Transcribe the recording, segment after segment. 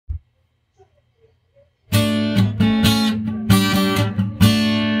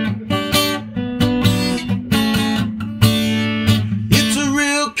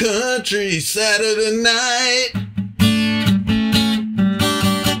Saturday night.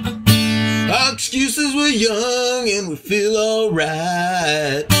 Our excuses, we're young and we feel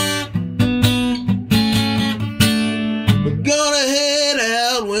alright. We're gonna head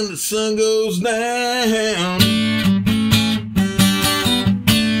out when the sun goes down.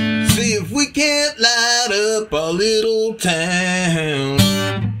 See if we can't light up our little town.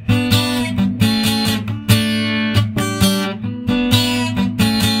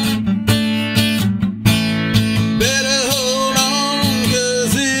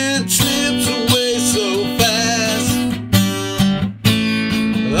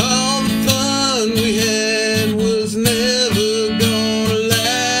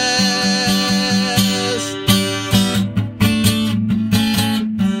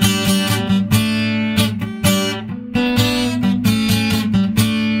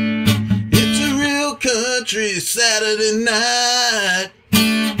 Country Saturday night.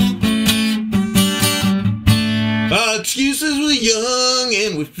 Our excuses, we're young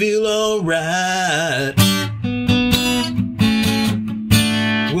and we feel alright.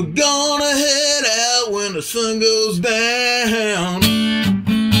 We're gonna head out when the sun goes down.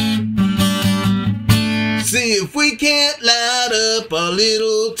 See if we can't light up our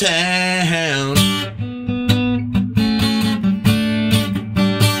little town.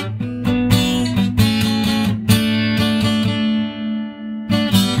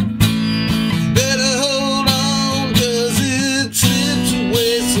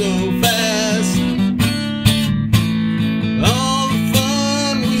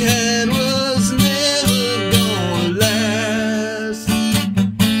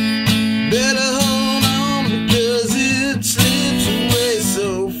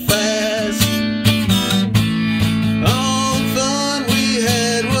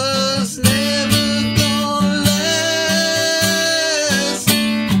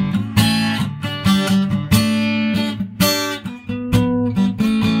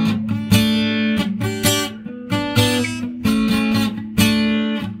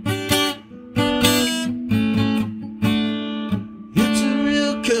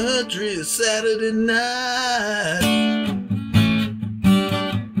 Country Saturday night.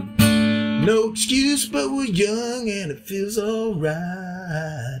 No excuse, but we're young and it feels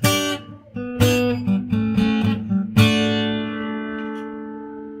alright.